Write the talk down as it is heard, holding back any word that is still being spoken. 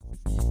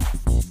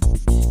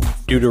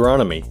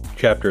Deuteronomy,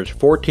 chapters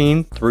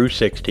 14 through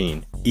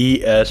 16,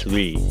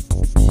 ESV.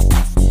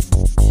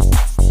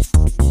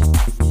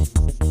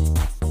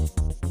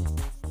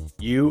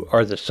 You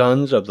are the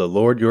sons of the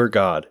Lord your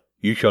God.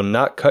 You shall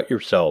not cut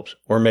yourselves,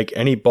 or make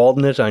any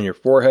baldness on your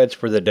foreheads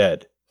for the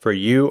dead. For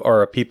you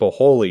are a people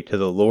holy to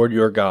the Lord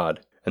your God,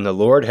 and the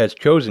Lord has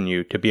chosen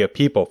you to be a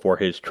people for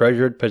his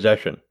treasured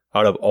possession.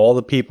 Out of all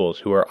the peoples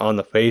who are on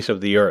the face of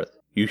the earth,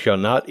 you shall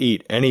not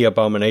eat any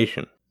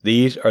abomination.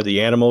 These are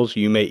the animals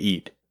you may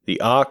eat: the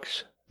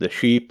ox, the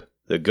sheep,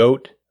 the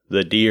goat,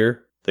 the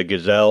deer, the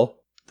gazelle,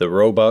 the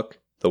roebuck,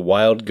 the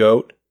wild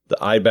goat, the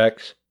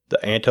ibex,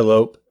 the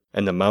antelope,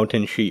 and the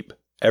mountain sheep.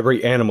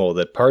 Every animal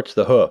that parts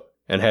the hoof,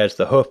 and has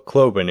the hoof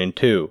cloven in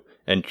two,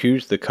 and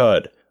chews the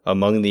cud,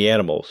 among the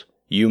animals,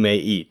 you may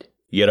eat.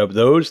 Yet of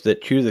those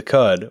that chew the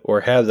cud,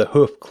 or have the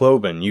hoof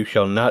cloven, you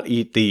shall not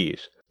eat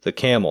these: the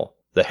camel,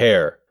 the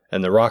hare,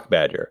 and the rock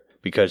badger,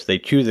 because they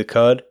chew the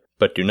cud,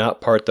 but do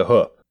not part the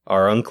hoof,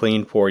 are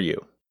unclean for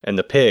you. And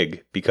the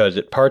pig, because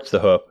it parts the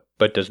hoof,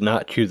 but does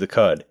not chew the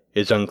cud,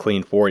 is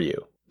unclean for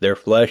you. Their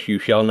flesh you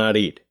shall not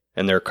eat,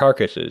 and their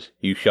carcasses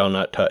you shall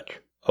not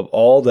touch. Of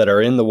all that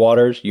are in the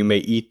waters you may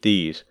eat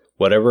these: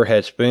 whatever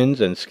has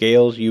fins and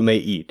scales you may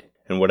eat,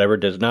 and whatever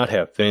does not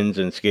have fins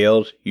and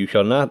scales you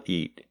shall not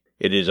eat.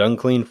 It is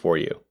unclean for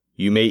you.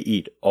 You may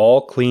eat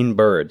all clean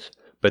birds,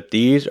 but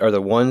these are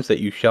the ones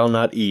that you shall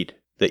not eat: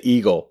 the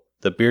eagle,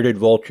 the bearded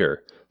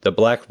vulture, the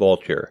black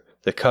vulture,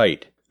 the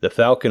kite, the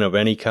falcon of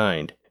any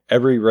kind,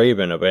 every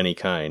raven of any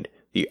kind,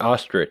 the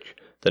ostrich,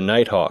 the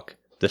nighthawk,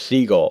 the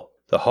seagull,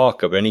 the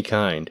hawk of any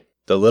kind,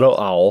 the little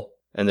owl,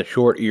 and the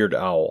short-eared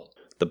owl,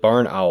 the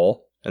barn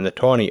owl, and the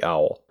tawny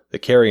owl, the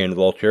carrion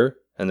vulture,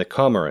 and the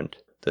cormorant,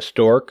 the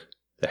stork,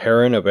 the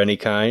heron of any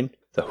kind,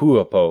 the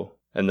hoopoe,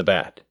 and the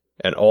bat.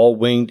 And all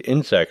winged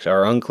insects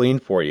are unclean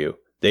for you.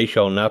 They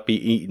shall not be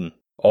eaten.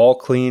 All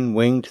clean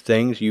winged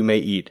things you may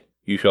eat.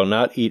 You shall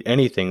not eat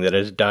anything that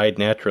has died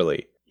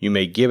naturally. You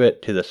may give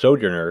it to the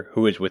sojourner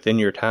who is within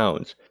your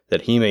towns,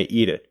 that he may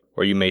eat it,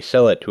 or you may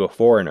sell it to a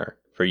foreigner.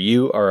 For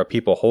you are a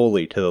people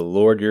holy to the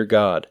Lord your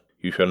God.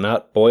 You shall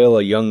not boil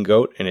a young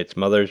goat in its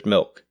mother's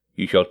milk.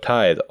 You shall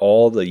tithe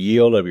all the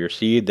yield of your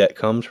seed that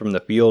comes from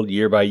the field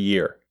year by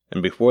year,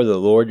 and before the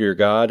Lord your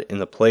God in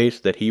the place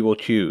that he will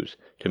choose,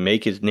 to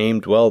make his name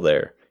dwell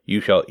there.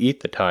 You shall eat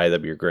the tithe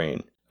of your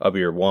grain, of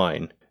your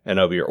wine, and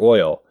of your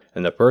oil,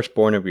 and the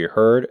firstborn of your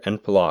herd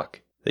and flock,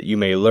 that you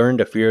may learn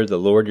to fear the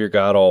Lord your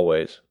God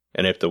always.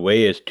 And if the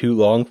way is too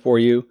long for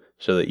you,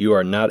 so that you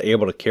are not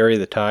able to carry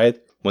the tithe,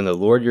 when the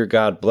Lord your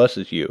God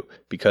blesses you,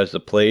 because the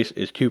place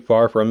is too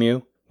far from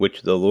you,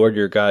 which the Lord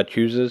your God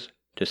chooses,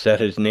 to set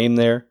his name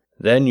there,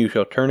 then you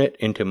shall turn it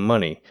into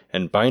money,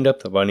 and bind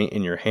up the money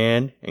in your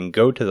hand, and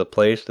go to the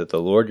place that the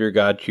Lord your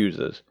God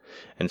chooses,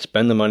 and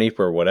spend the money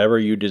for whatever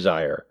you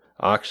desire: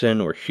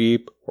 oxen, or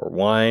sheep, or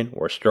wine,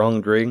 or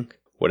strong drink,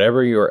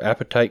 whatever your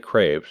appetite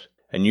craves.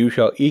 And you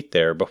shall eat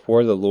there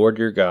before the Lord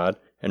your God,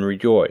 and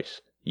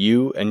rejoice,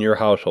 you and your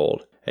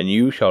household. And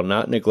you shall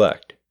not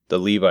neglect the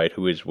Levite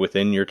who is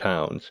within your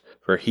towns,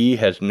 for he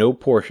has no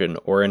portion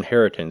or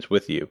inheritance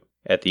with you.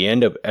 At the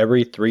end of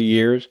every 3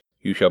 years,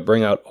 you shall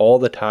bring out all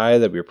the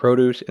tithe of your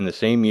produce in the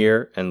same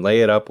year, and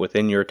lay it up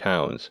within your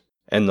towns.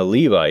 And the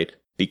Levite,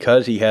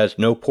 because he has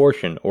no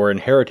portion or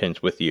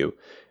inheritance with you,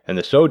 and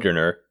the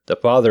sojourner, the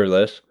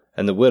fatherless,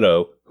 and the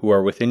widow, who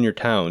are within your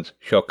towns,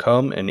 shall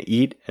come and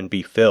eat and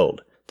be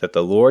filled, that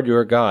the Lord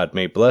your God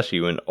may bless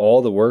you in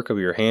all the work of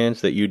your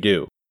hands that you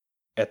do.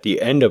 At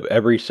the end of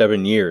every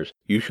 7 years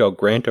you shall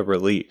grant a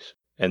release,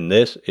 and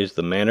this is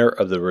the manner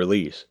of the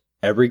release: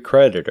 every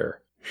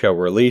creditor shall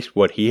release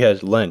what he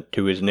has lent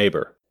to his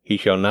neighbor. He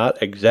shall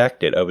not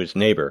exact it of his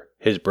neighbor,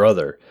 his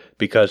brother,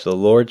 because the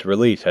Lord's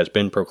release has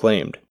been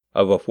proclaimed.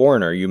 Of a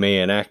foreigner you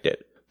may enact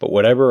it, but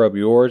whatever of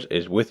yours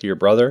is with your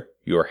brother,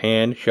 your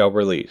hand shall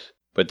release.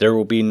 But there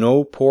will be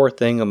no poor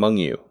thing among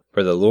you,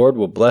 for the Lord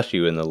will bless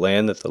you in the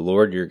land that the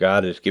Lord your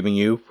God is giving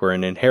you for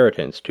an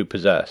inheritance to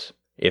possess,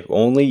 if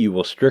only you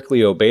will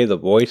strictly obey the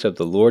voice of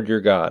the Lord your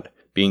God,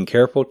 being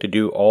careful to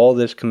do all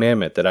this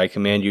commandment that I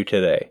command you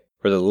today.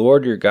 For the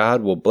Lord your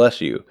God will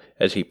bless you,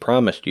 as he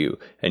promised you,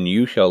 and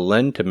you shall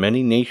lend to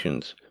many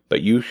nations,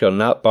 but you shall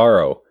not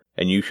borrow,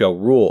 and you shall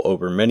rule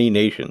over many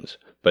nations,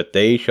 but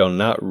they shall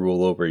not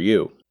rule over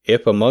you.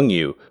 If among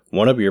you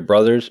one of your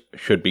brothers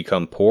should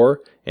become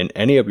poor in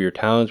any of your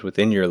towns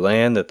within your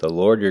land that the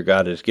Lord your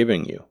God is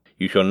giving you,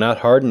 you shall not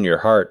harden your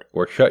heart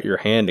or shut your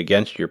hand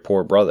against your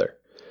poor brother,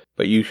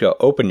 but you shall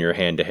open your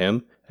hand to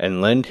him,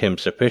 and lend him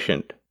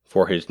sufficient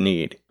for his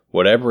need,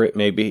 whatever it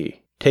may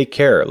be. Take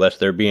care lest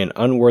there be an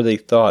unworthy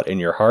thought in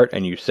your heart,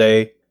 and you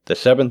say, the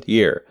 7th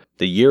year,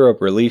 the year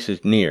of release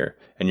is near,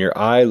 and your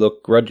eye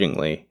look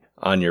grudgingly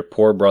on your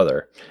poor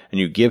brother, and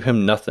you give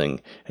him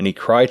nothing, and he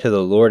cry to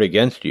the Lord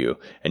against you,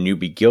 and you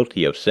be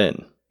guilty of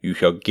sin. You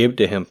shall give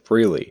to him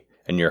freely,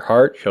 and your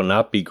heart shall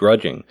not be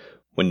grudging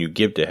when you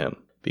give to him,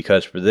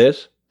 because for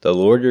this the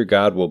Lord your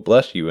God will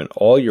bless you in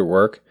all your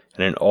work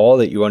and in all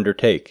that you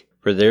undertake,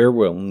 for there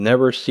will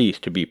never cease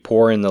to be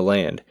poor in the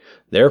land.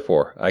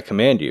 Therefore I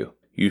command you,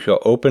 You shall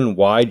open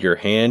wide your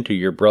hand to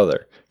your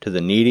brother, to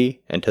the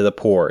needy, and to the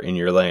poor in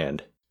your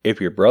land. If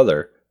your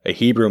brother, a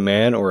Hebrew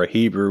man or a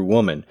Hebrew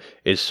woman,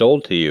 is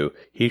sold to you,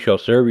 he shall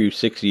serve you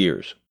 6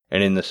 years.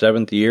 And in the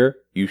 7th year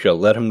you shall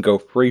let him go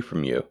free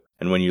from you.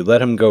 And when you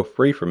let him go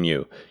free from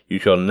you, you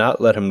shall not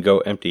let him go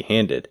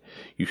empty-handed.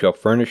 You shall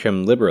furnish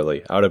him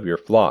liberally out of your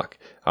flock,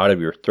 out of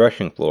your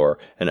threshing floor,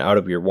 and out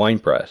of your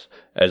winepress.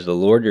 As the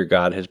Lord your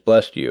God has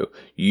blessed you,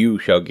 you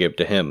shall give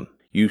to him.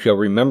 You shall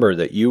remember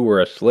that you were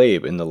a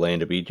slave in the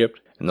land of Egypt,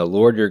 and the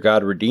Lord your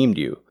God redeemed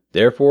you.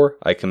 Therefore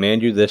I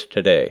command you this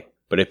today.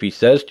 But if he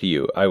says to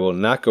you, I will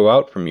not go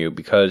out from you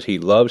because he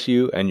loves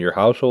you and your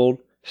household,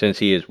 since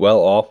he is well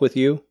off with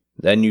you,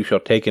 then you shall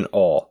take an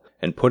awl,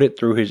 and put it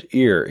through his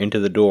ear into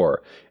the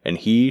door, and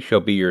he shall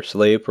be your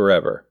slave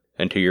forever.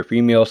 And to your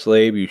female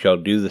slave you shall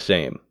do the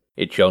same.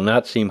 It shall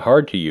not seem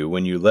hard to you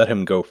when you let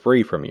him go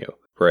free from you,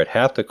 for at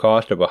half the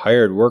cost of a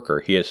hired worker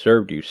he has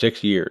served you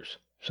 6 years.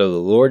 So the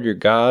Lord your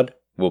God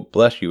will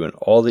bless you in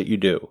all that you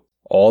do.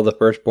 All the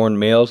firstborn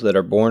males that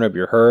are born of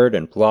your herd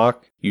and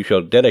flock you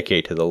shall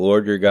dedicate to the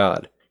Lord your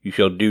God. You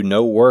shall do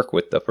no work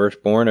with the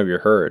firstborn of your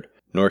herd,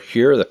 nor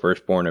shear the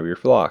firstborn of your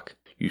flock.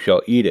 You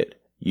shall eat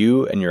it,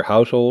 you and your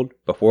household,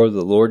 before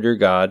the Lord your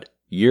God,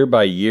 year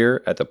by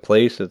year at the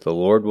place that the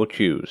Lord will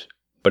choose.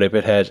 But if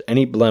it has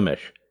any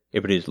blemish,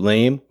 if it is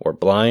lame or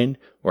blind,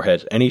 or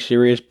has any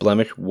serious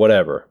blemish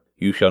whatever,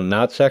 you shall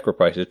not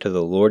sacrifice it to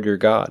the Lord your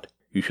God.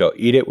 You shall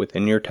eat it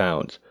within your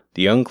towns.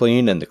 The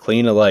unclean and the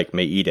clean alike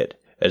may eat it,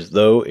 as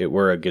though it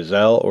were a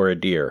gazelle or a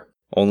deer.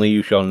 Only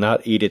you shall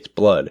not eat its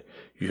blood.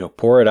 You shall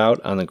pour it out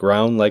on the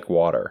ground like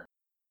water.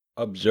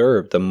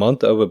 Observe the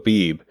month of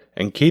Abib,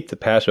 and keep the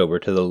Passover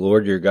to the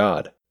Lord your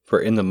God. For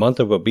in the month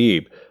of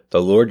Abib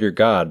the Lord your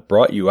God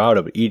brought you out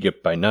of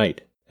Egypt by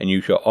night. And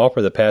you shall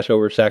offer the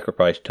Passover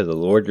sacrifice to the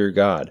Lord your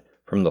God,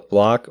 from the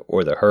flock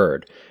or the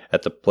herd,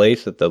 at the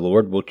place that the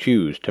Lord will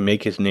choose to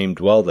make his name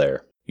dwell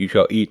there. You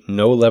shall eat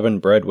no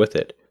leavened bread with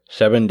it.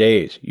 7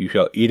 days you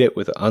shall eat it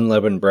with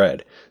unleavened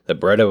bread, the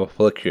bread of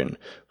affliction,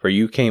 for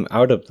you came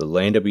out of the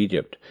land of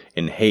Egypt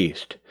in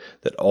haste,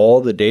 that all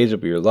the days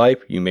of your life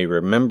you may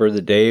remember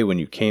the day when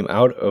you came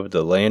out of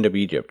the land of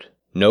Egypt.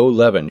 No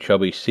leaven shall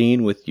be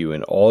seen with you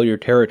in all your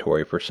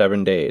territory for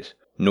 7 days,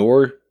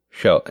 nor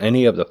shall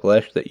any of the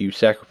flesh that you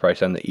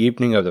sacrifice on the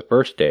evening of the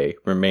first day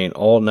remain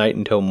all night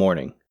until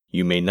morning.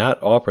 You may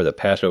not offer the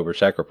Passover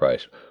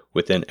sacrifice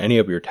within any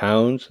of your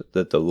towns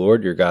that the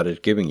Lord your God is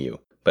giving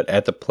you, but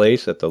at the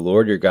place that the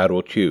Lord your God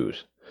will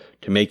choose,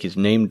 to make his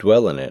name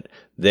dwell in it.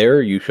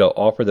 There you shall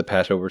offer the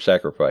Passover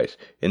sacrifice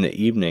in the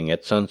evening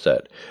at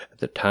sunset, at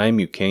the time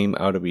you came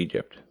out of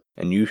Egypt.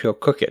 And you shall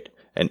cook it,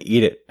 and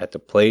eat it at the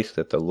place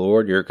that the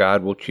Lord your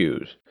God will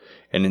choose.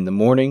 And in the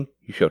morning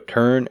you shall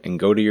turn and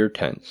go to your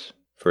tents.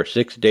 For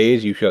 6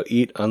 days you shall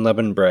eat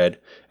unleavened bread,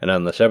 and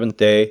on the 7th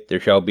day there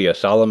shall be a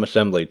solemn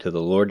assembly to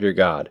the Lord your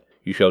God.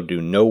 You shall do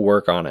no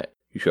work on it.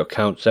 You shall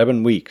count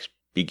 7 weeks.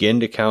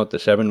 Begin to count the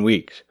 7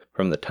 weeks,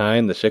 from the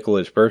time the sickle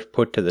is first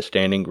put to the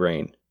standing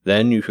grain.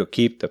 Then you shall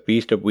keep the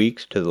Feast of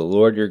Weeks to the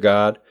Lord your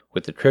God,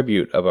 with the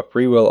tribute of a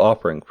freewill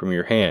offering from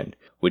your hand,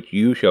 which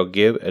you shall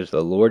give as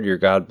the Lord your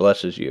God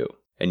blesses you.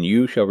 And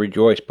you shall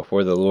rejoice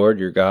before the Lord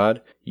your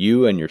God,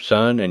 you and your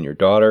son and your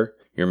daughter,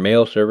 your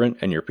male servant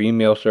and your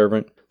female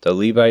servant, the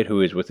Levite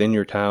who is within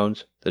your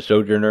towns, the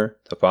sojourner,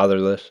 the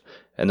fatherless,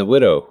 and the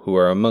widow who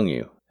are among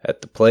you,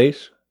 at the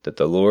place that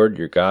the Lord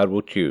your God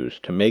will choose,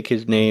 to make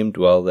his name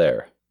dwell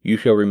there. You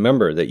shall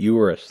remember that you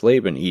were a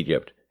slave in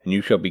Egypt, and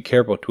you shall be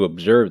careful to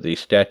observe these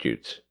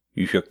statutes.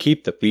 You shall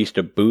keep the Feast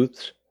of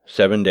Booths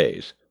 7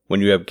 days. When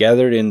you have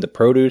gathered in the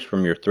produce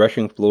from your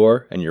threshing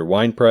floor and your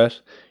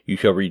winepress, you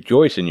shall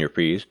rejoice in your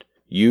feast,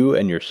 you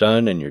and your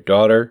son and your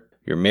daughter,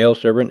 your male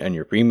servant and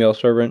your female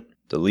servant,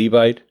 the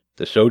Levite,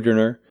 the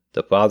sojourner,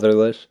 the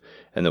fatherless,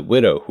 and the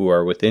widow who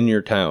are within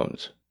your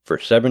towns. For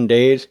 7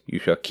 days you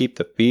shall keep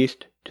the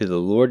feast to the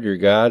Lord your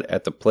God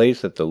at the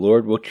place that the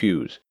Lord will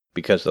choose,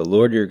 because the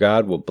Lord your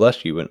God will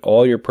bless you in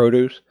all your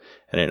produce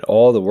and in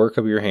all the work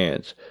of your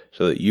hands,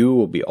 so that you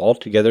will be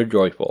altogether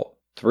joyful.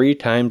 3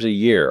 times a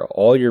year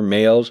all your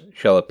males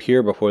shall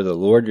appear before the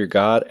Lord your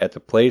God at the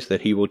place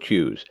that he will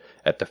choose,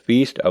 at the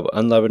Feast of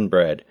Unleavened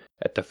Bread,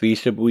 at the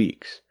Feast of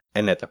Weeks,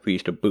 and at the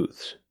Feast of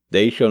Booths.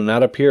 They shall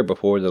not appear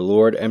before the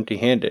Lord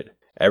empty-handed.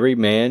 Every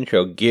man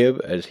shall give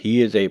as he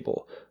is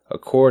able,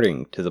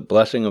 according to the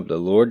blessing of the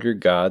Lord your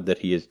God that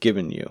he has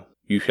given you.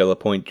 You shall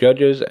appoint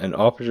judges and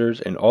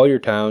officers in all your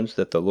towns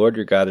that the Lord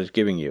your God is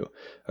giving you,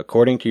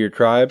 according to your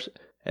tribes,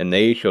 and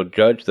they shall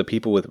judge the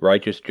people with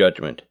righteous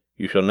judgment.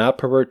 You shall not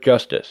pervert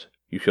justice,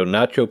 you shall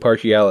not show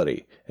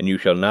partiality, and you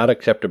shall not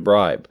accept a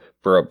bribe,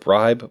 for a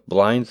bribe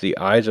blinds the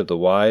eyes of the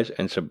wise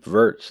and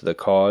subverts the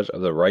cause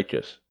of the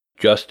righteous.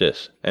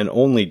 Justice, and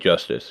only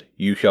justice,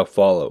 you shall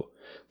follow,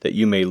 that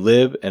you may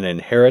live and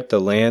inherit the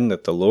land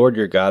that the Lord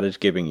your God is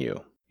giving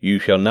you. You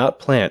shall not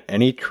plant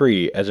any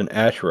tree as an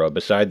Asherah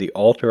beside the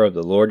altar of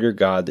the Lord your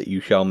God that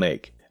you shall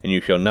make, and you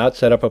shall not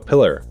set up a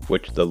pillar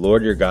which the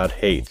Lord your God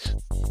hates.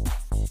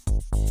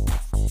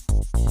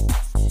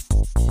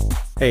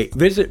 Hey,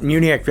 visit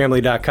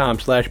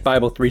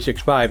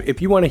muniacfamily.com/Bible365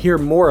 if you want to hear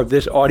more of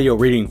this audio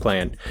reading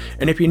plan.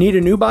 And if you need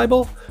a new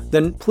Bible,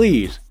 then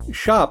please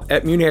shop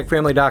at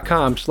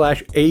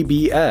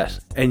muniacfamily.com/ABS,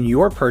 and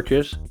your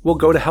purchase will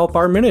go to help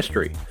our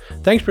ministry.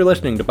 Thanks for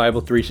listening to Bible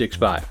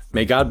 365.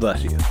 May God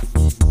bless you.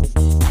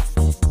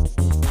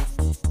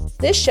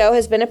 This show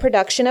has been a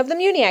production of the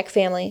Muniac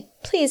family.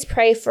 Please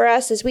pray for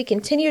us as we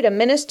continue to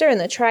minister in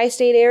the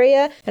tri-state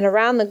area and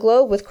around the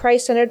globe with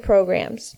Christ-centered programs.